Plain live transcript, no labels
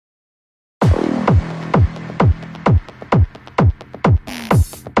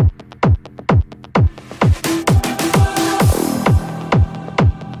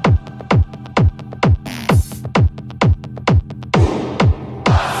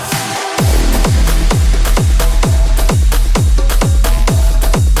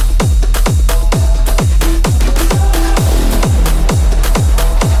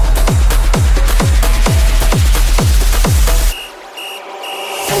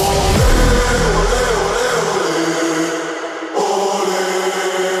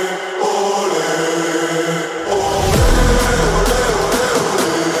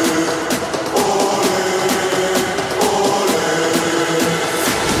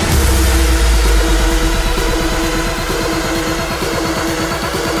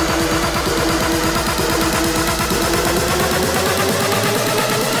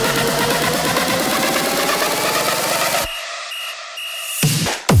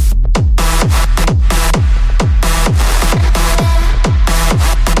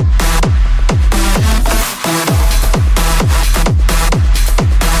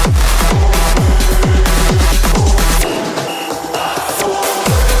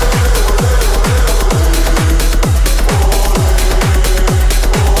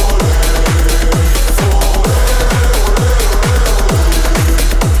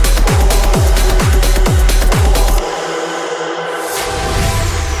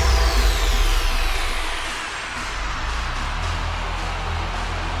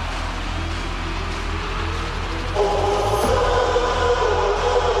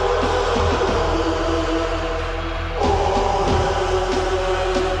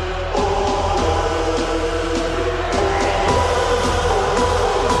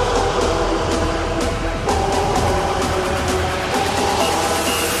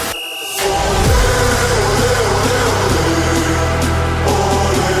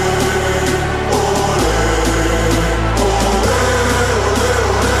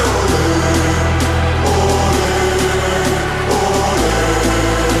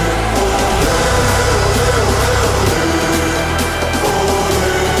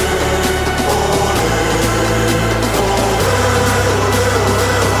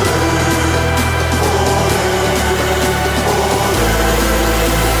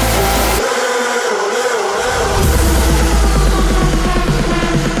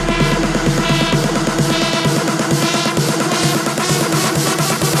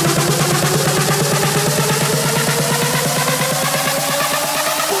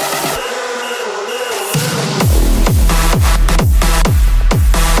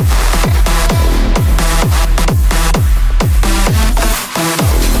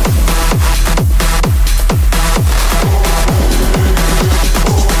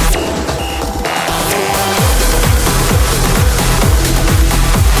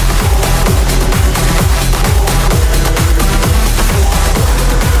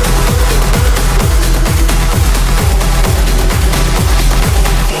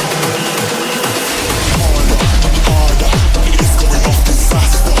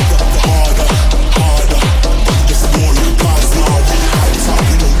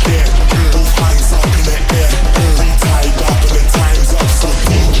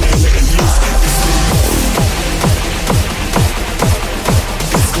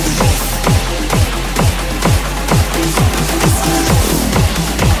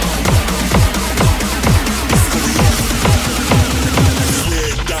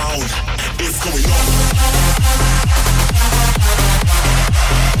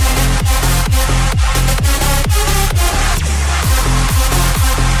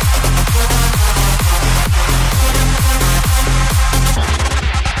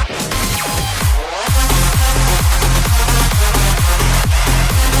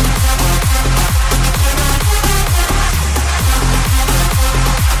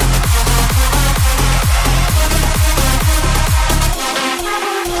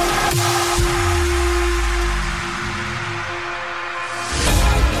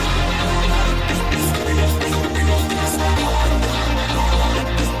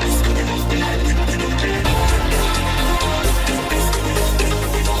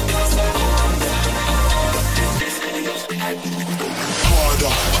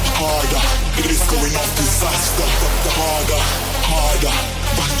harder. It's going off disaster. Harder, harder.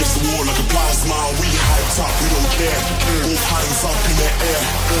 Back against the wall like a plasma. We hyped up, we don't care. Both hands up in the air.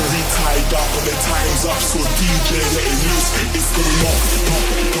 We tied up and the time's up. So DJ let it loose. It's going off.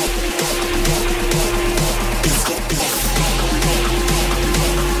 It's going off.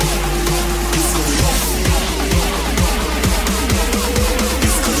 It's going off.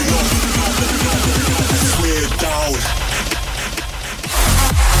 It's going off. Swear down.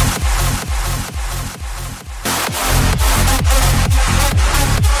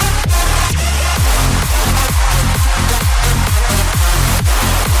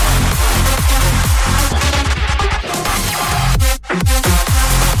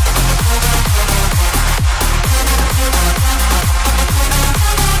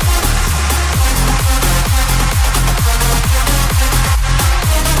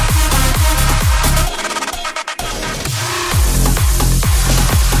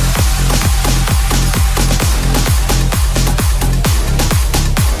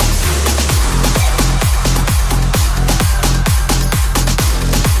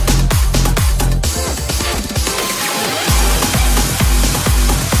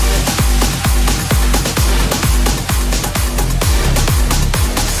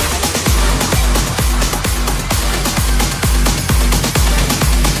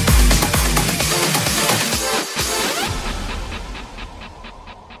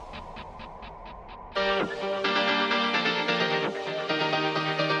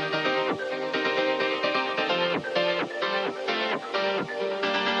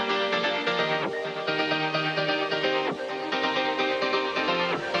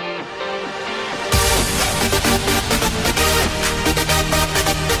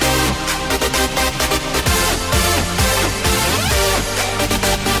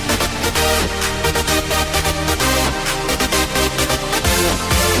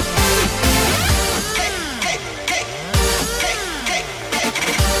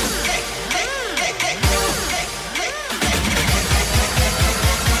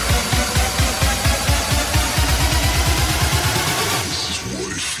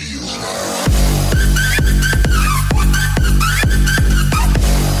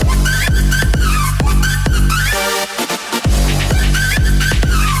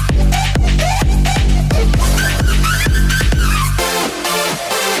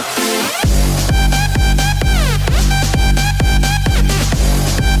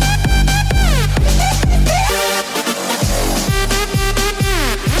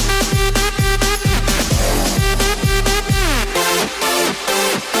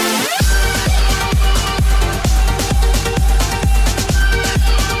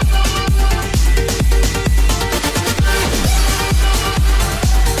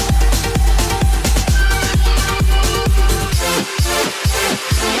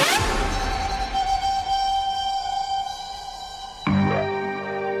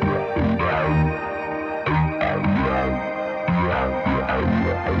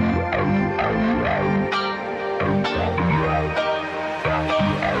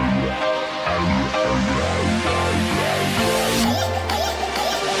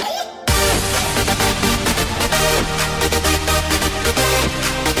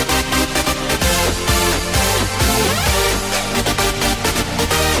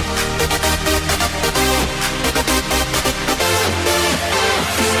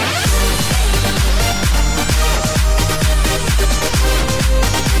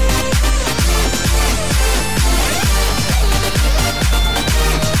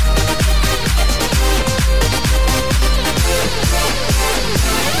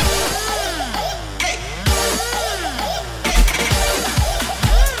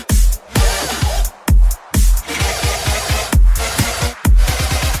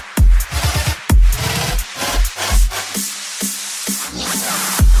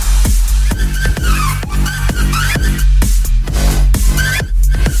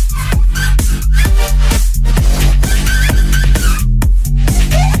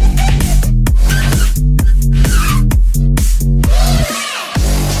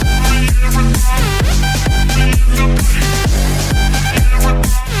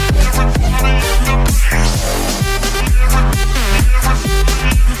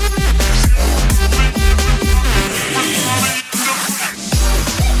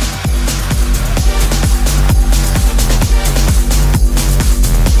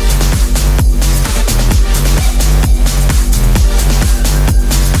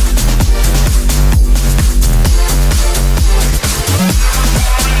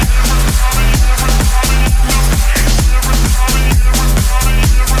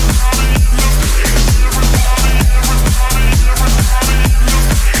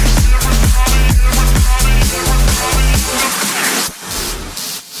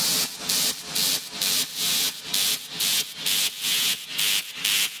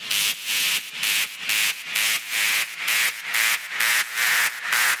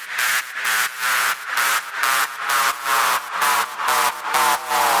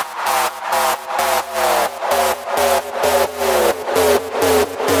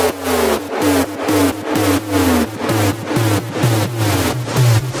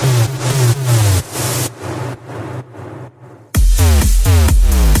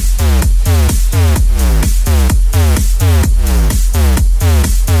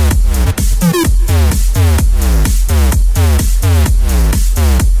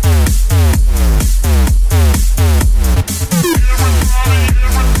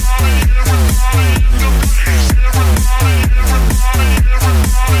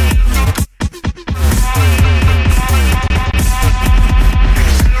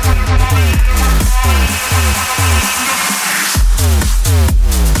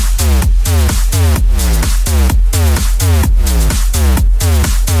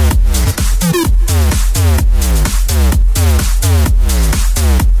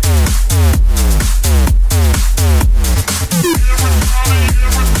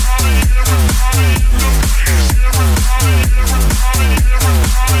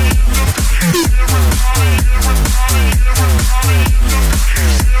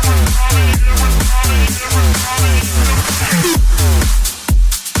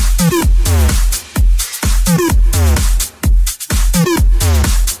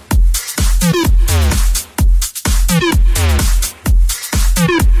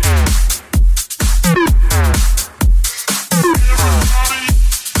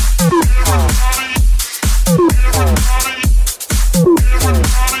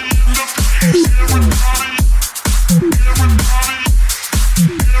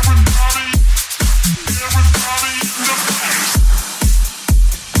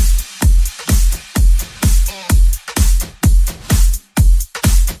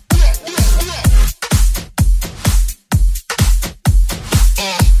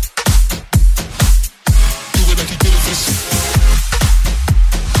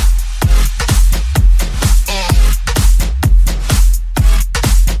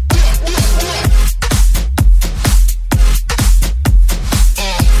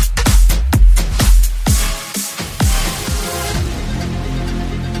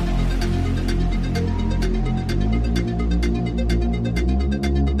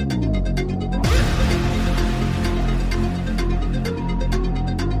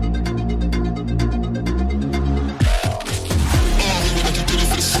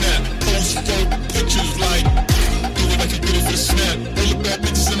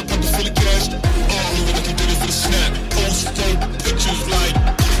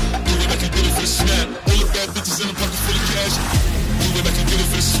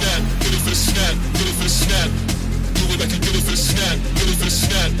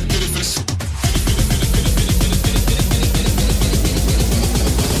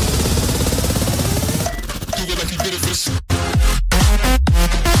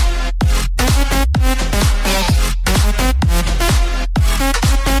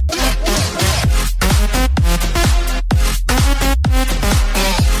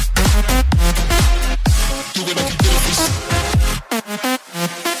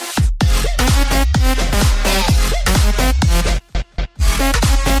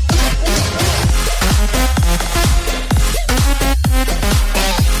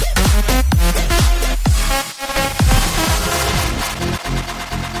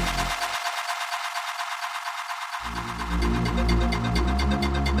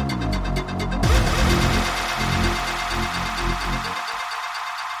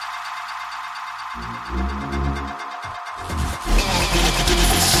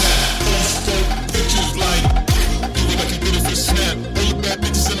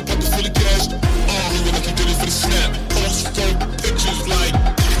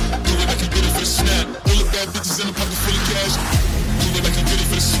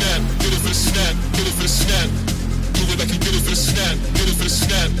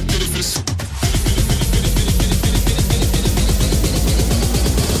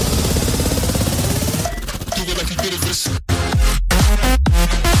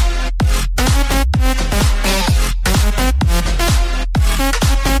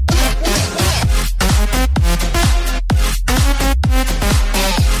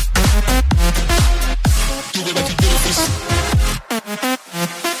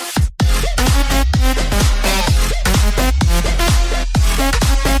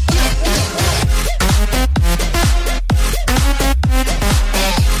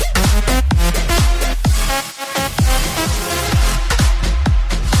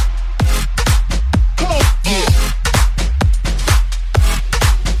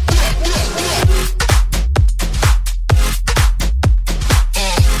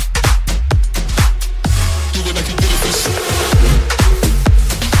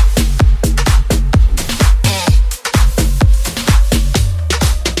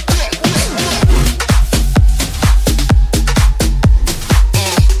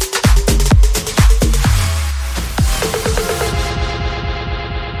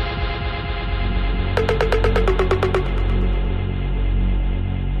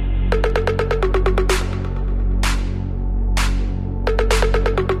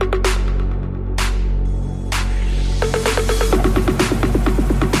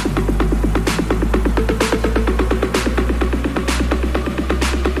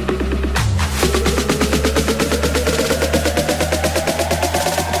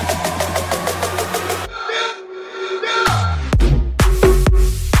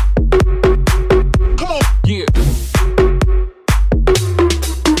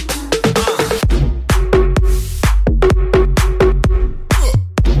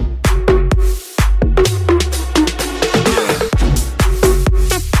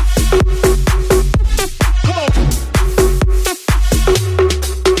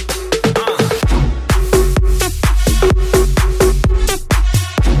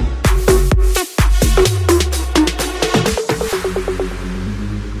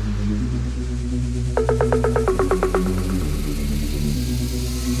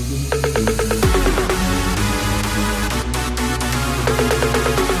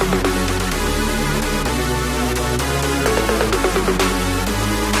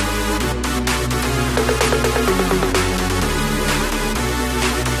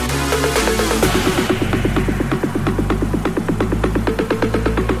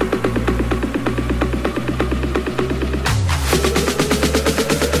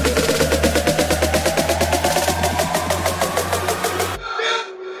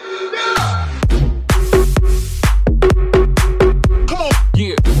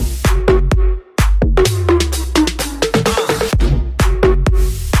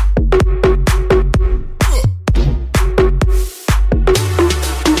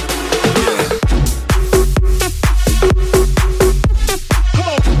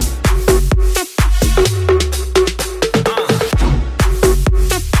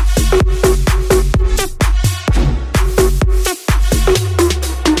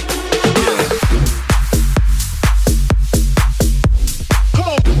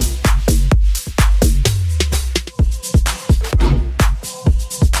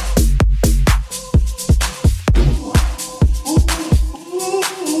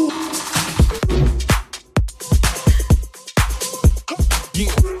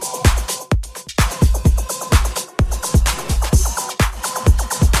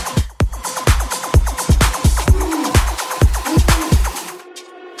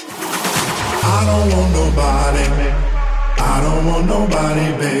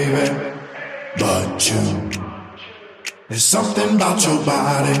 baby, but you. There's something about your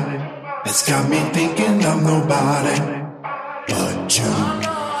body that's got me thinking I'm nobody but you.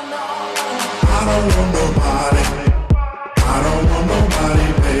 I don't want nobody, I don't want nobody,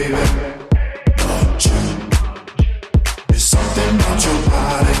 baby, but you. There's something about your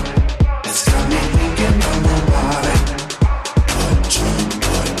body that's got me thinking I'm nobody but you,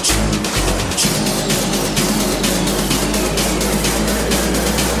 but you, but you.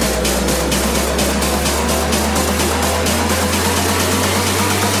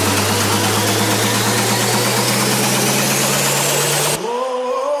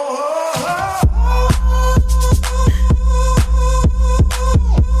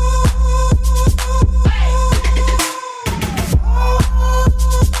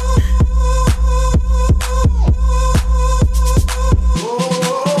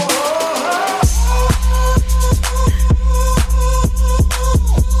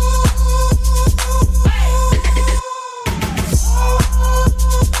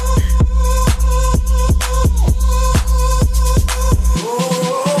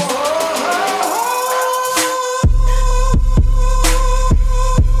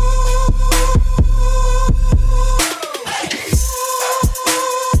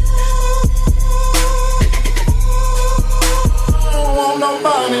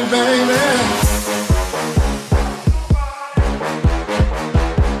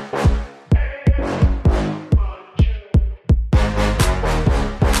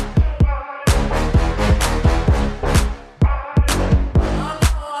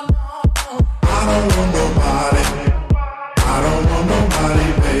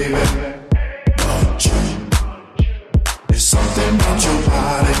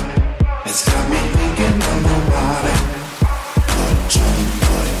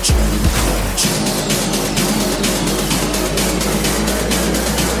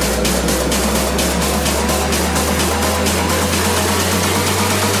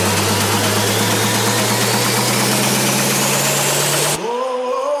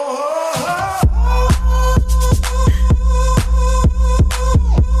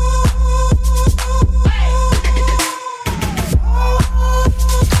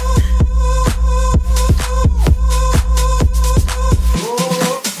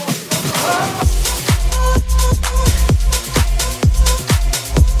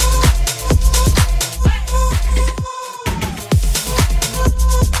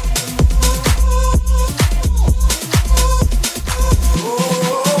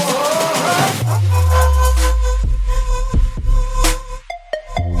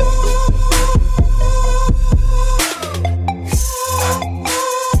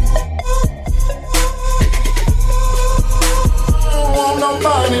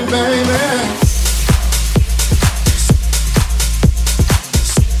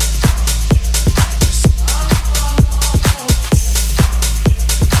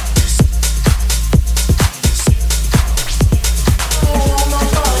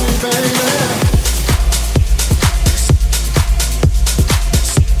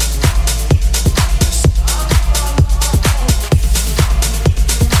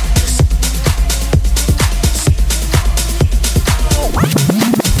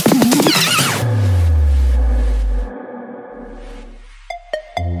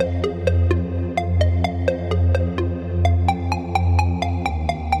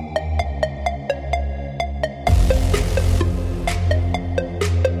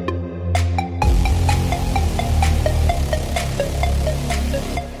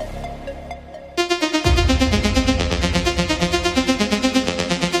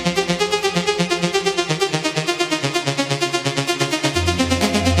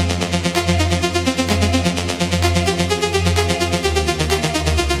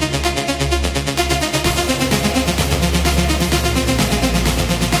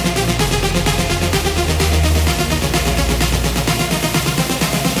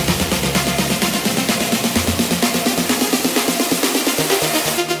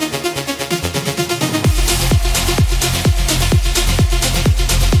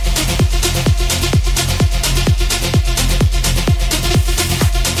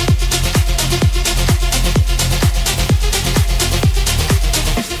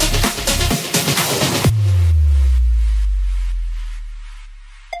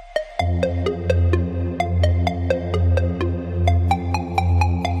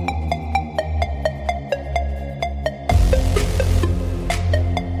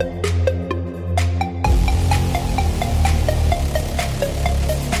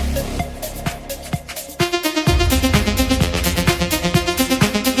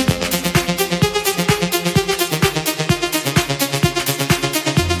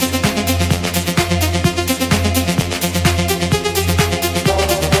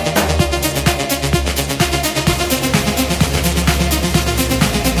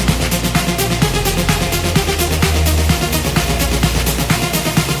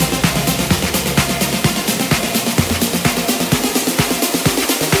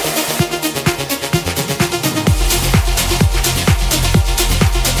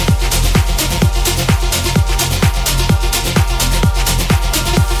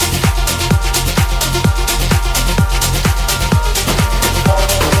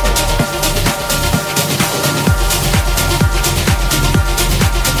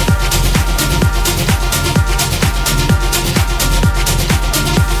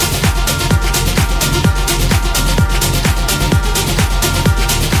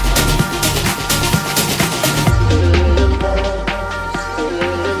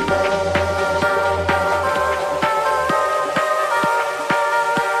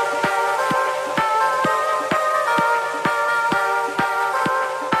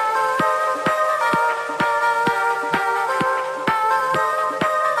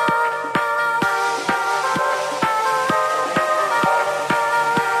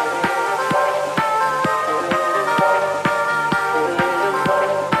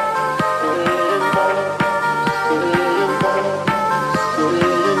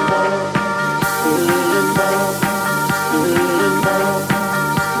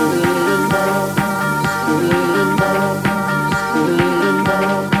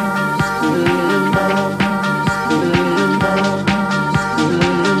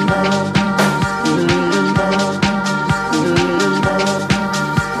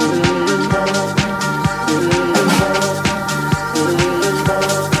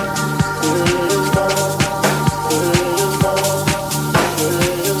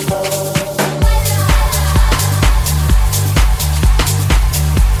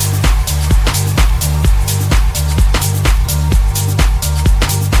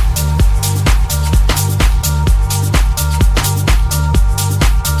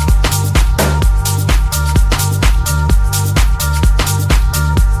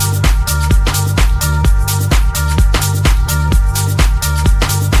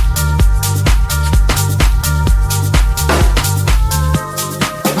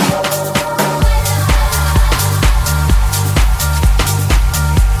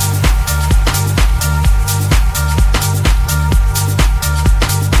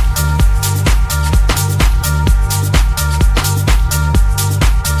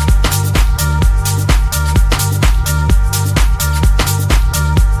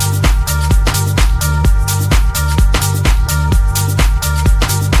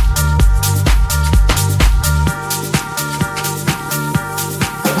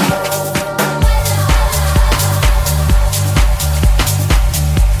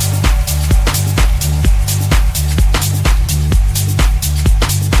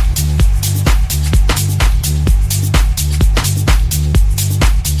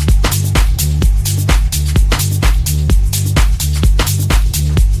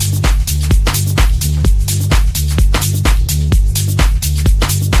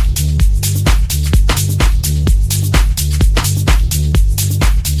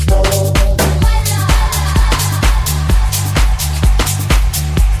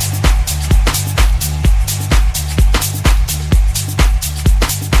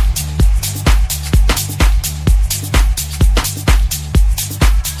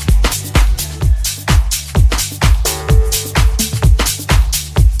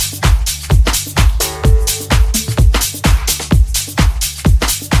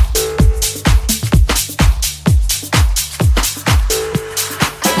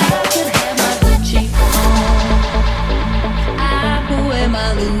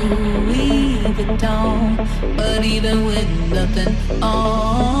 Louis Vuitton. But even with nothing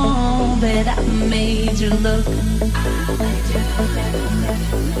on, bet I made you look.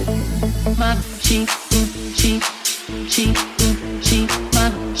 My Gucci, Gucci, Gucci, Gucci, my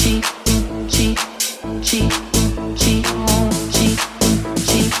Gucci, Gucci, Gucci, Gucci, Gucci,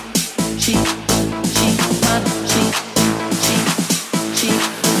 Gucci, Gucci, Gucci, my Gucci, Gucci, Gucci,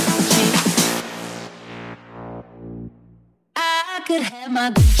 Gucci. I could have my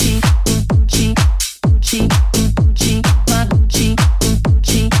Gucci, Gucci, Gucci, Gucci, my Gucci,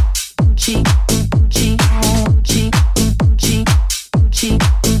 Gucci, Gucci, Gucci, Gucci, Gucci, Gucci,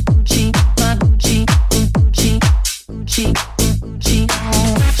 Gucci, my Gucci, Gucci, Gucci, Gucci,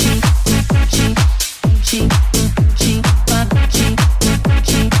 Gucci, Gucci, Gucci, Gucci, my Gucci,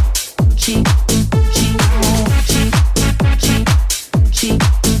 Gucci, Gucci, Gucci, Gucci, Gucci, Gucci,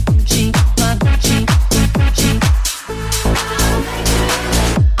 Gucci, my Gucci, Gucci.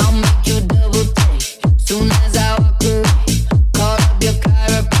 I'll make you double take soon as I walk away. Call up your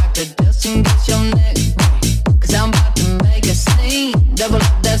chiropractor just in case your neck break. 'Cause I'm about to make a scene, double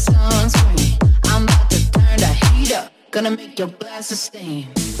up that sunscreen. I'm about to turn the heat up, gonna make your glasses steam.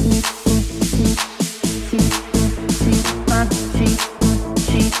 My Gucci,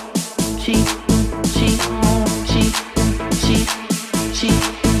 Gucci, Gucci, Gucci, Gucci, Gucci, Gucci,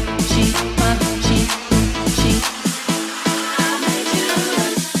 Gucci, my Gucci, Gucci.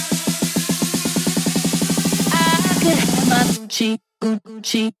 I could have my Gucci,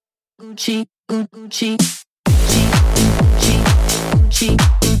 Gucci, Gucci, Gucci, Gucci, Gucci, Gucci,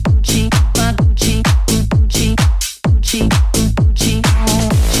 Gucci, my Gucci, Gucci, Gucci, Gucci,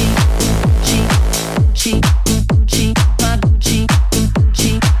 Gucci, Gucci, Gucci, my Gucci,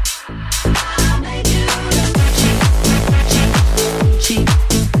 Gucci. I'll make you Gucci, Gucci,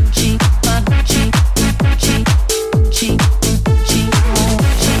 Gucci, my Gucci, Gucci, Gucci, Gucci,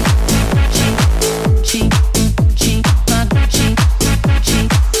 Gucci, Gucci, Gucci, my Gucci, Gucci.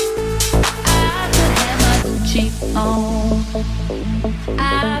 I could have my Gucci on. I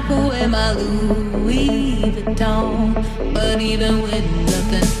could wear my Louis Vuitton. But even with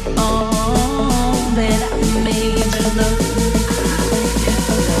nothing on, bet I made you look.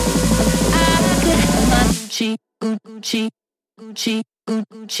 I could have my Gucci, Gucci, Gucci,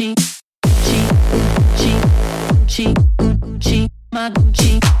 Gucci, Gucci, Gucci, Gucci, Gucci, my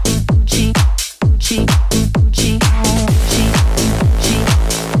Gucci, Gucci, Gucci, Gucci, Gucci, Gucci,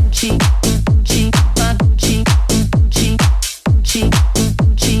 Gucci, Gucci, my Gucci, Gucci, Gucci,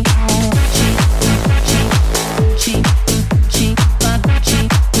 Gucci, Gucci, Gucci, Gucci, my Gucci,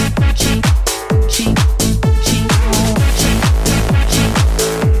 Gucci, Gucci, Gucci,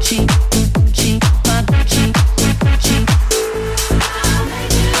 Gucci, Gucci, my Gucci, Gucci.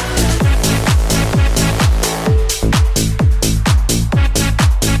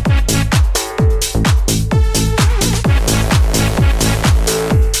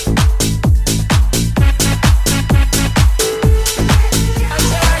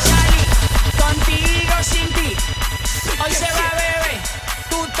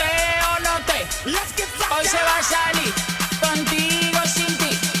 Hoy se va a salir contigo sin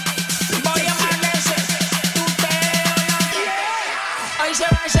ti. Voy a amanecer, tú te o no te. Hoy se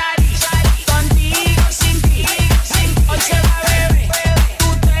va a salir contigo sin ti. Hoy se va a beber, tú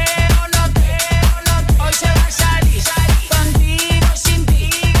te o no te. Hoy se va a salir contigo sin ti.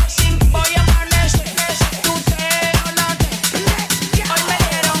 Voy a amanecer, tú te o no te. Hoy me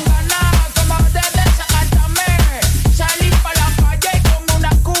dieron ganas como de desacatarme. Salí pa' la calle y con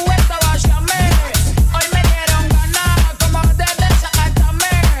una cubeta vaciarme. Hoy me dieron ganas como de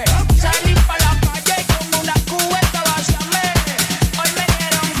desacatarme. Salí pa' la calle y con una cubeta vaciarme. Hoy me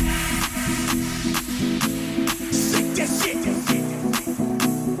dieron.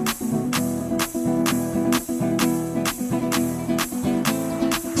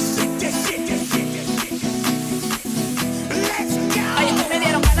 Ay, es que me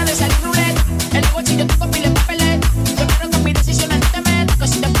dieron ganas de salir ruleta. En el bolsillo tengo pila de papeleta. Yo quiero con mis decisiones no te metas. Que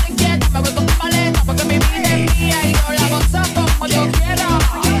si te pones inquieta me voy con tu maleta. Porque mi vida es mía y yo la gozo como yo quiera.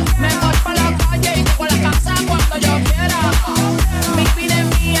 Me voy pa' la calle y llego a la casa cuando yo quiera. Mi vida es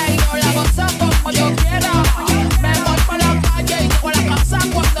mía y yo la gozo como yo quiera. Me voy pa' la calle y llego a la casa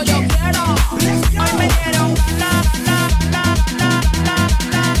cuando yo quiera. Hoy me dieron ganas.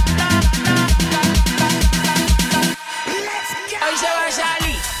 Hoy se va a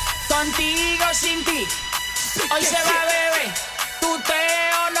salir contigo sin ti. Hoy se va a beber, tú te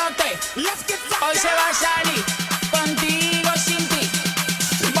o no te. Hoy se va a salir contigo sin ti.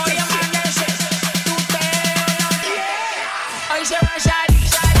 Voy a amanecer, tú te o no te. Hoy se va a salir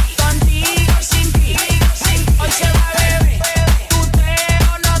contigo sin ti. Hoy se va a beber, tú te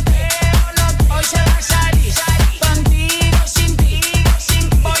o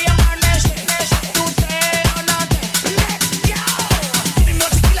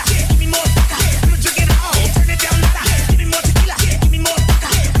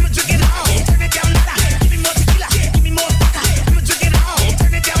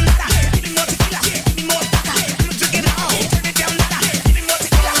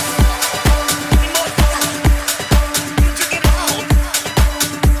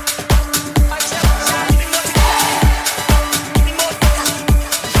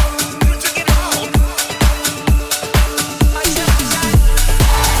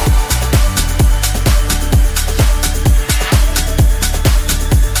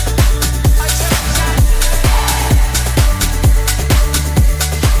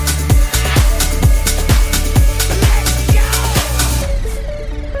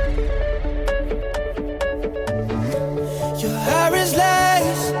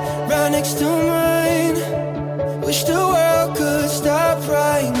next to mine. Wish the world could stop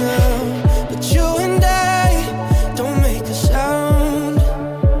right now, but you and I don't make a sound.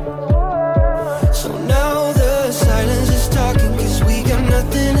 So now the silence is talking, 'cause we got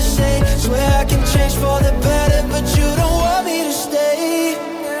nothing to say. Swear I can change for the better, but you don't want me to stay.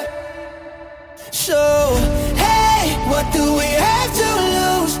 So, hey, what do we have to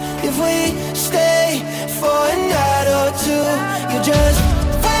lose if we stay for a night or two? You just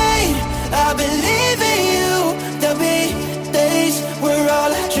wait, I believe in you. There'll be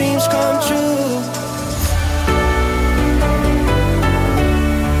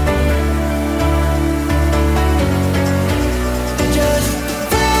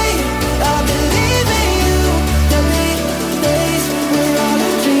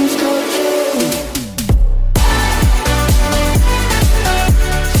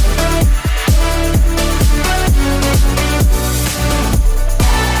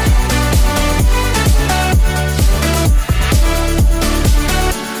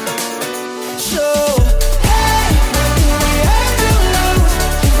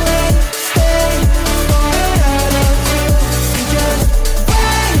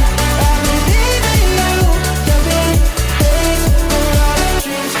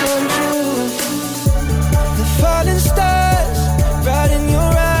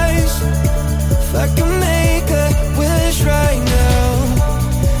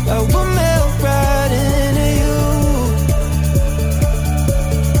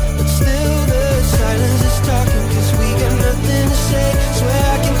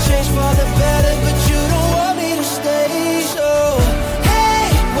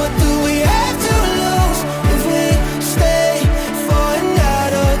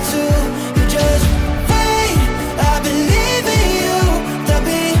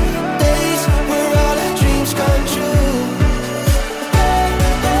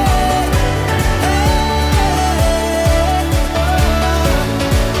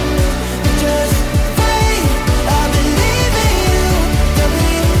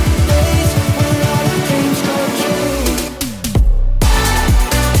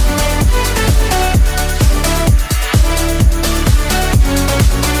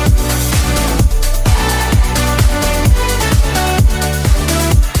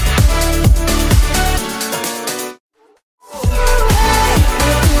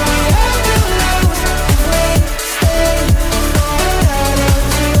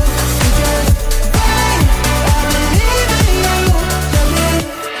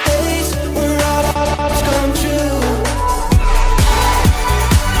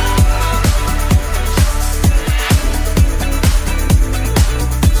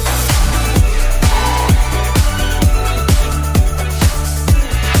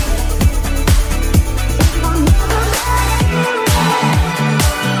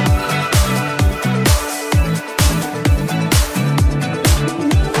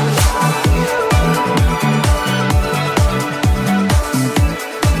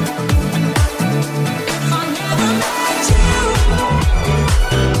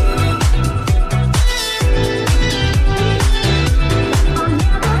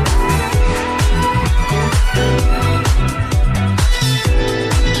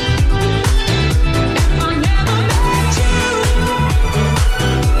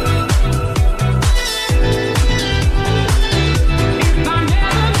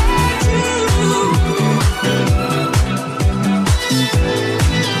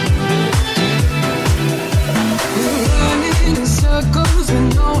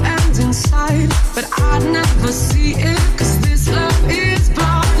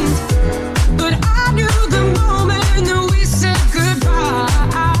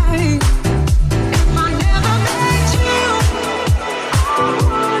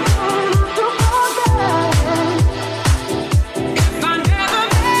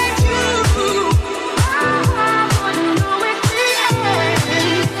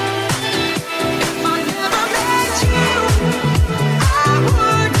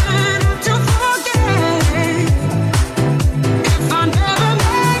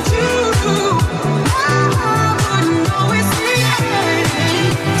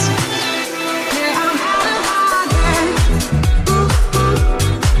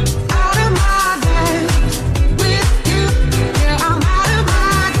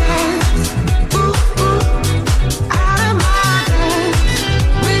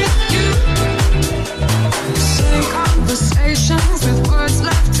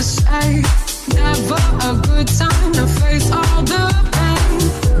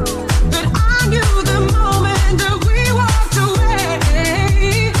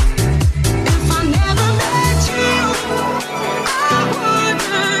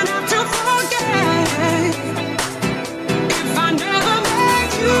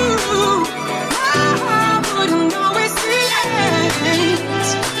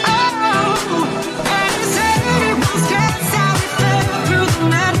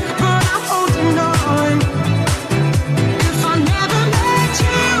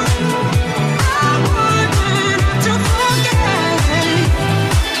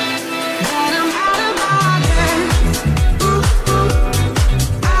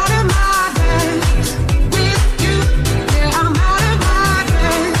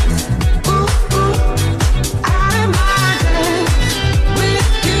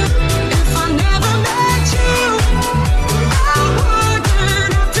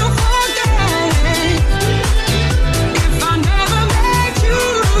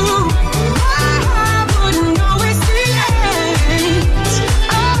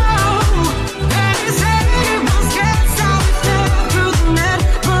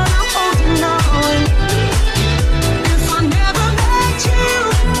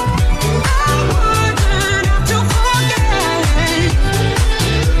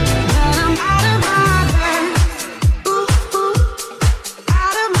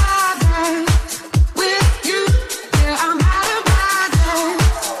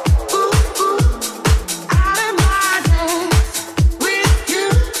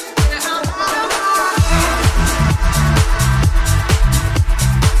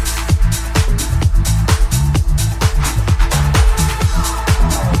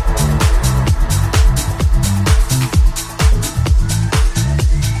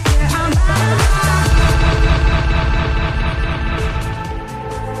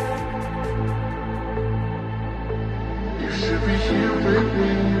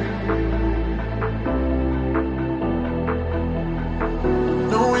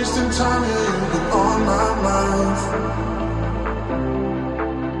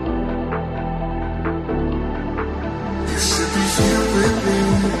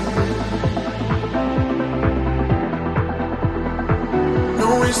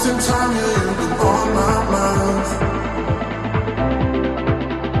time you've been on my mind.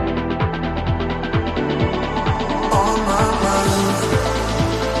 On my mind.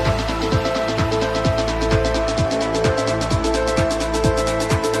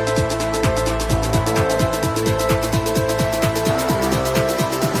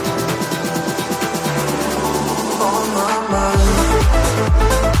 On my mind.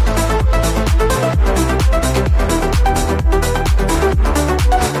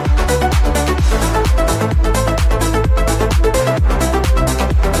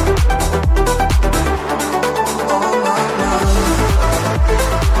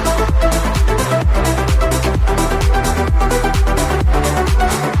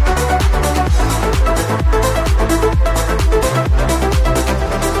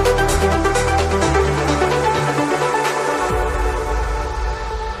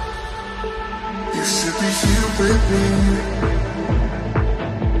 You should be here with me.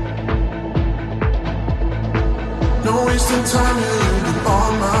 No wasting time, you've been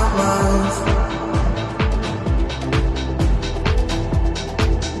on my mind.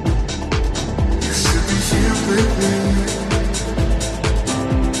 You should be here with me.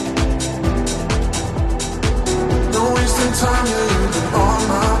 No wasting time, you've been on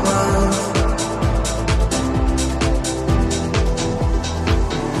my mind.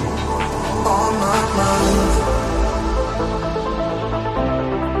 On my mind.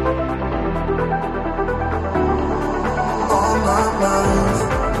 On my mind.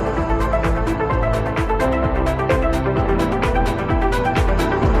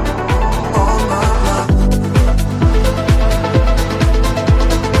 On my mind.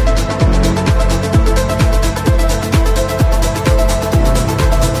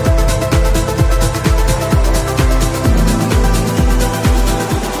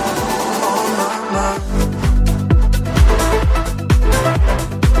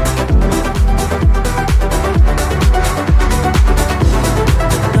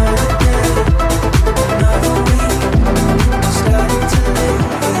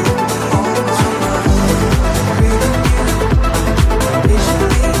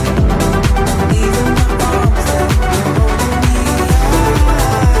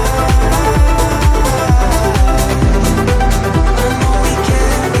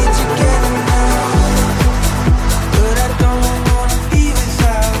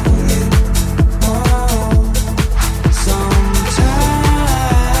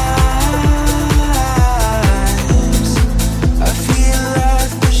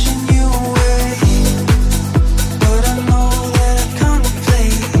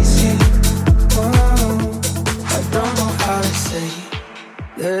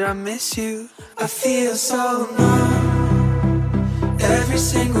 That I miss you, I feel so numb every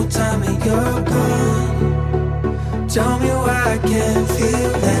single time that you're gone. Tell me why I can't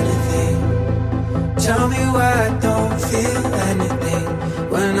feel anything. Tell me why I don't feel anything.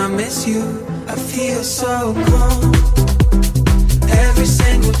 When I miss you, I feel so calm every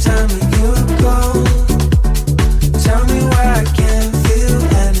single time that you're gone. Tell me why I can't feel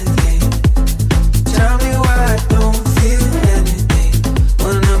anything. Tell me why I don't feel anything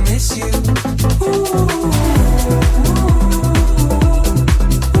when I miss you.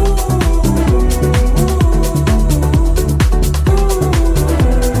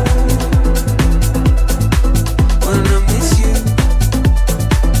 When I miss you.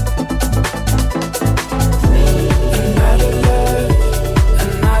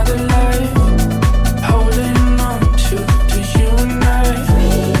 Another life,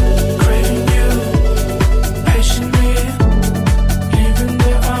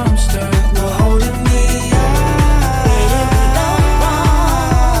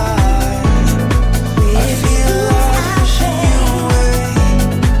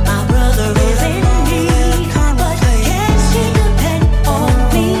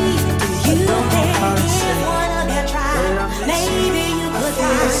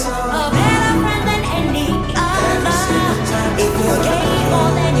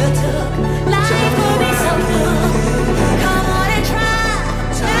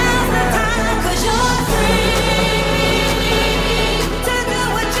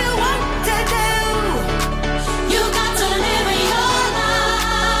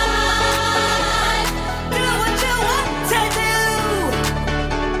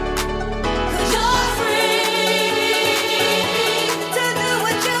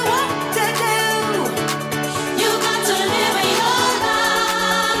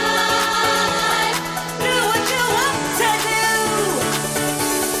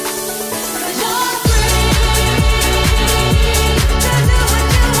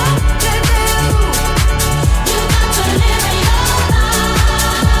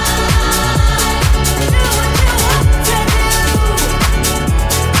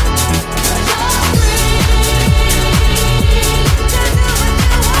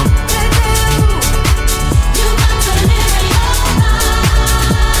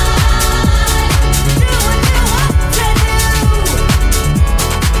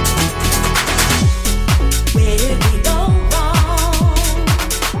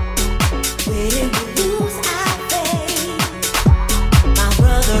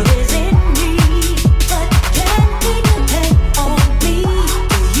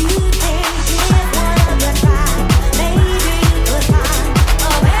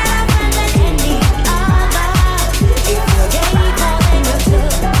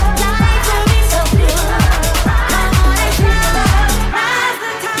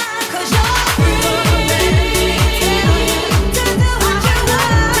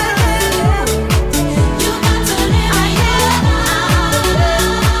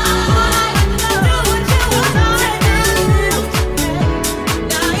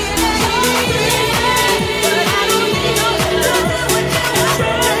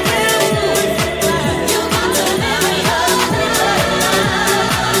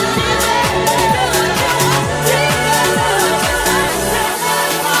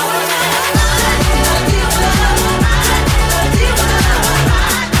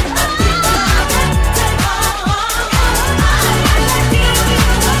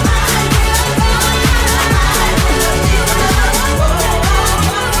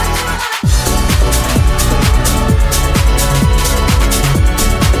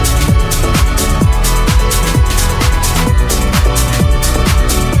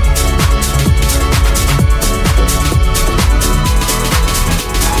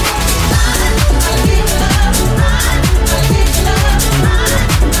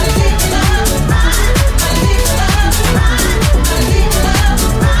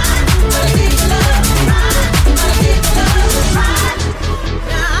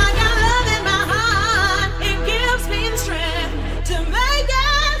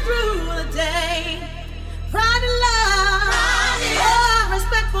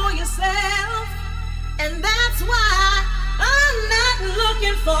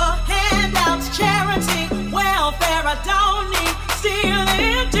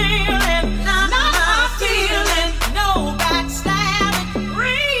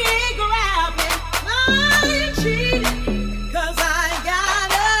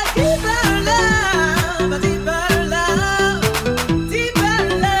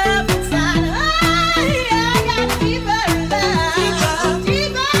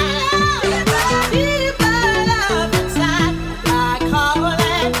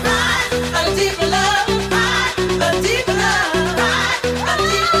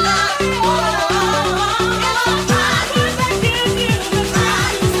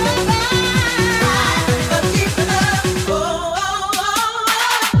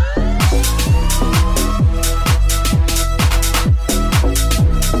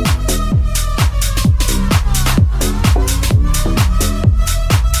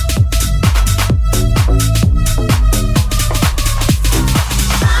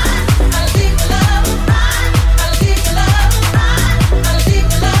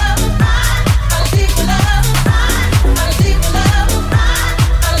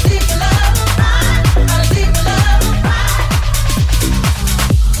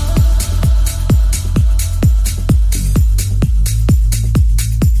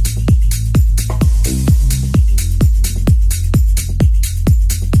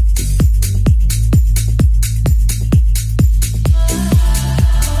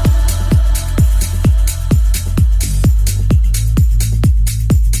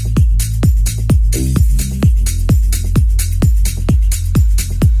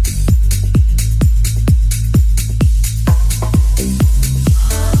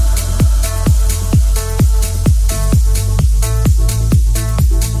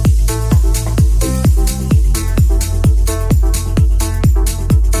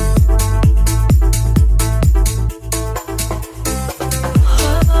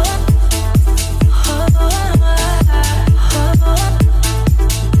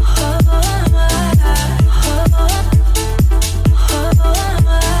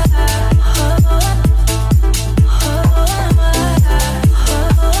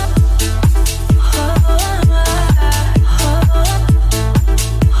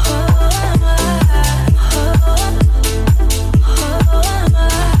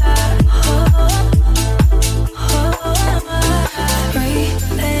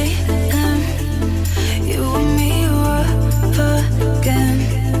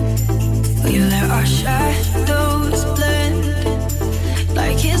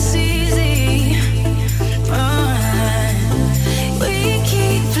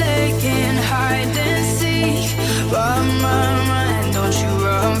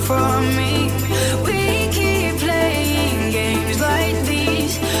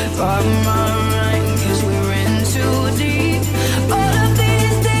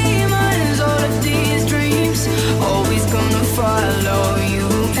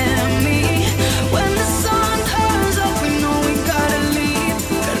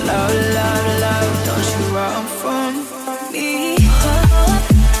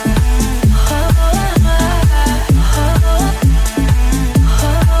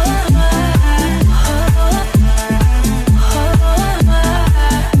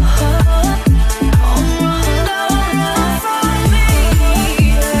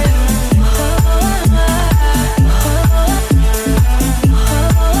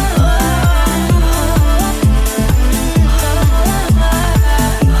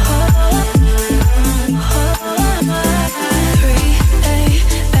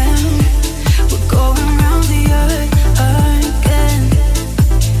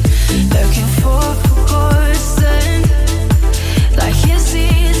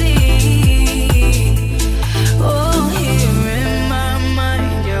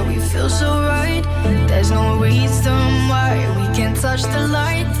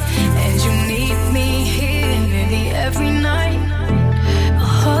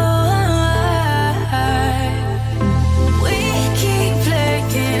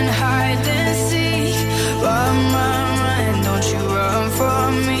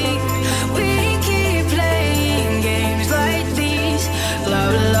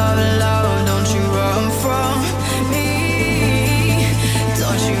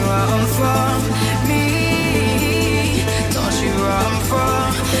 From me, don't you run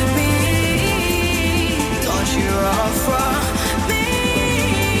from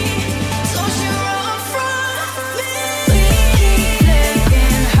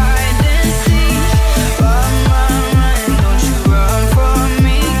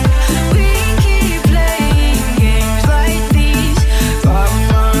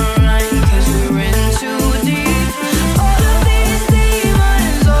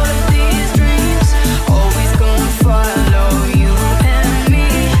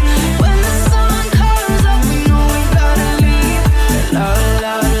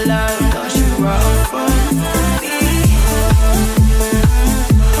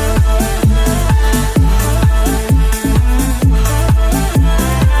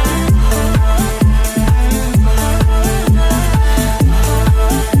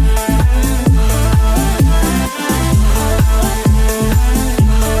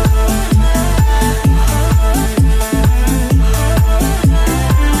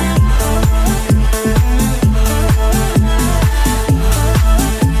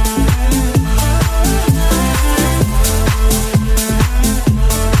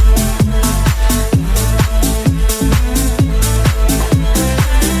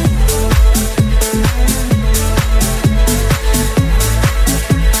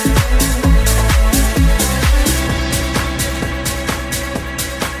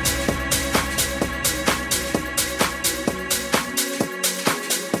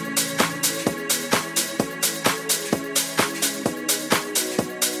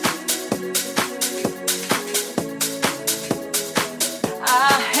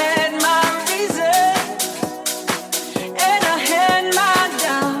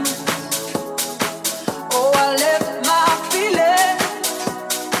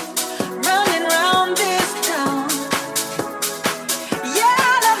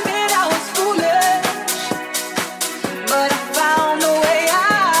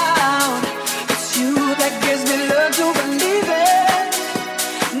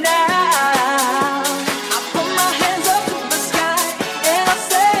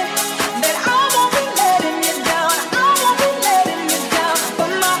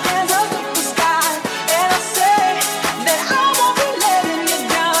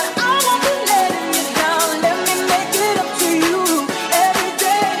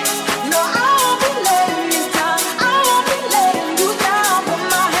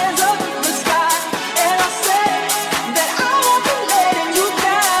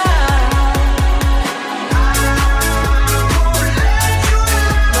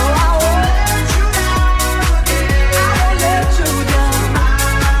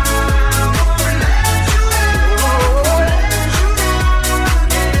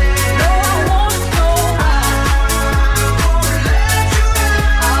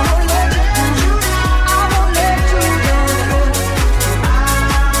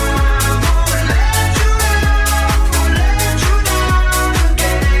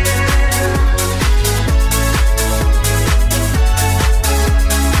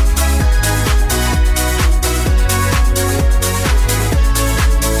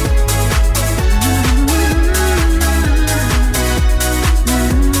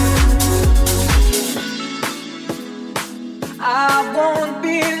won't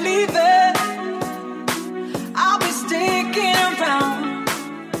be leaving. I'll be sticking around,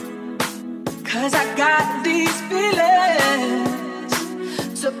 'cause I got these feelings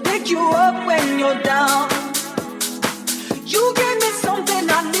to pick you up when you're down. You gave me something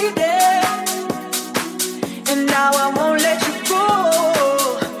I needed, and now I won't let you go.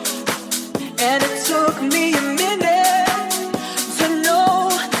 And it took me a minute to know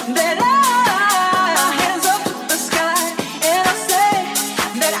that hands up to the sky, and I say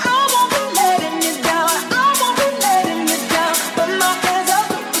that I won't be letting you down. I won't be letting you down. Put my hands up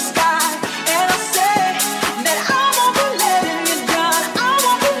to the sky, and I say that I won't be letting you down. I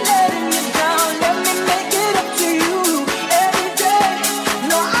won't be letting you down. Let me make it up to you every day.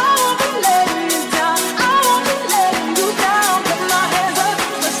 No, I won't be letting you down. I won't be letting you down. Put my hands up to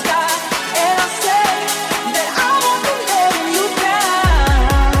the sky, and I say that I won't be letting you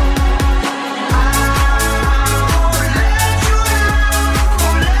down. I won't let you down.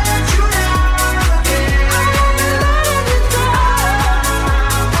 Won't let you down. I won't be letting you down.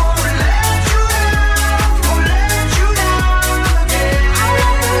 Won't let you down. Won't let you down. I won't be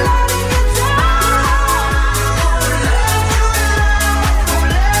letting you down. Won't let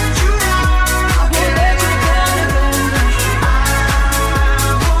you down. Won't let you down.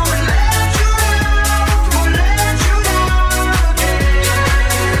 I won't let you down. I won't let you down. I won't let you down.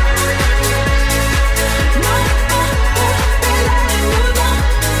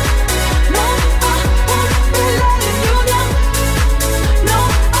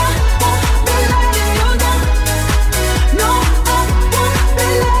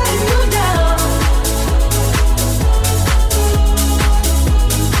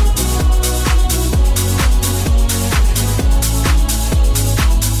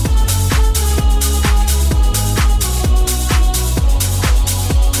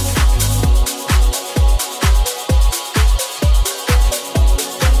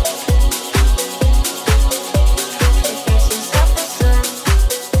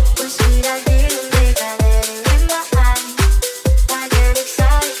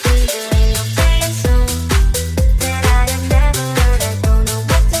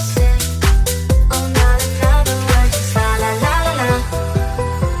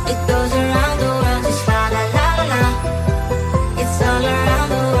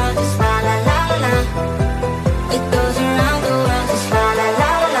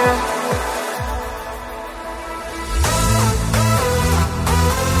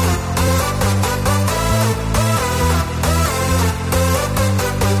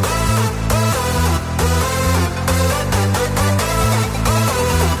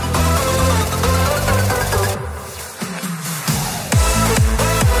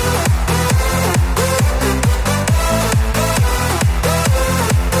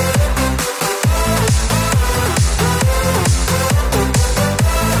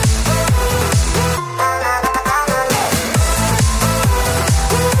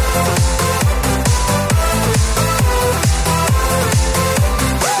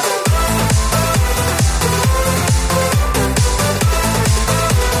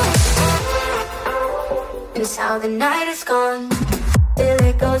 It's how the night is gone, till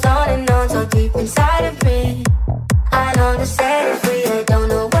it goes on and on, so deep inside of me. I long to set it free, I don't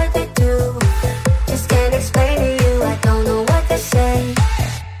know what to do. Just can't explain to you, I don't know what to say.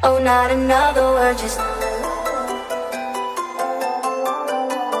 Oh, not another word, just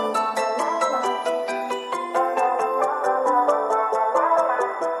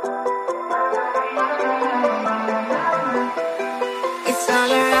it's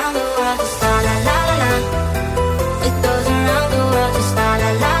all around the world, just la la la la la. It goes around the world, just la la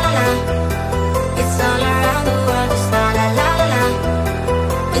la la la. It's all around the world, just la la la la la.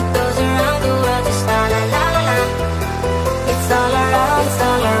 It goes around the world, just la la la la la. It's all around, it's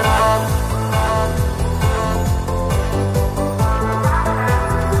all around.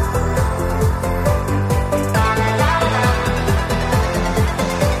 La la la la.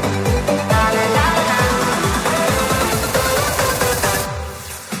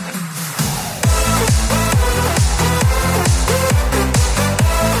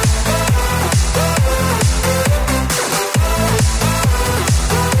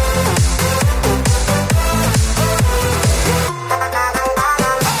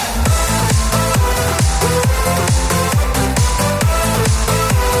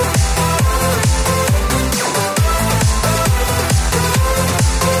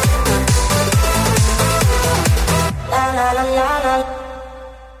 La la la la.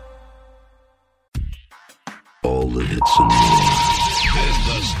 All the hits and more. This is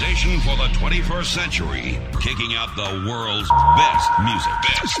the station for the 21st century, kicking out the world's best music.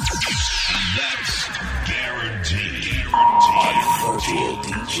 Best. That's guaranteed. Virtual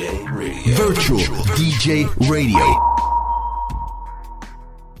DJ Radio. Virtual DJ Radio.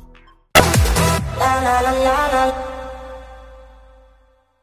 La la la la la.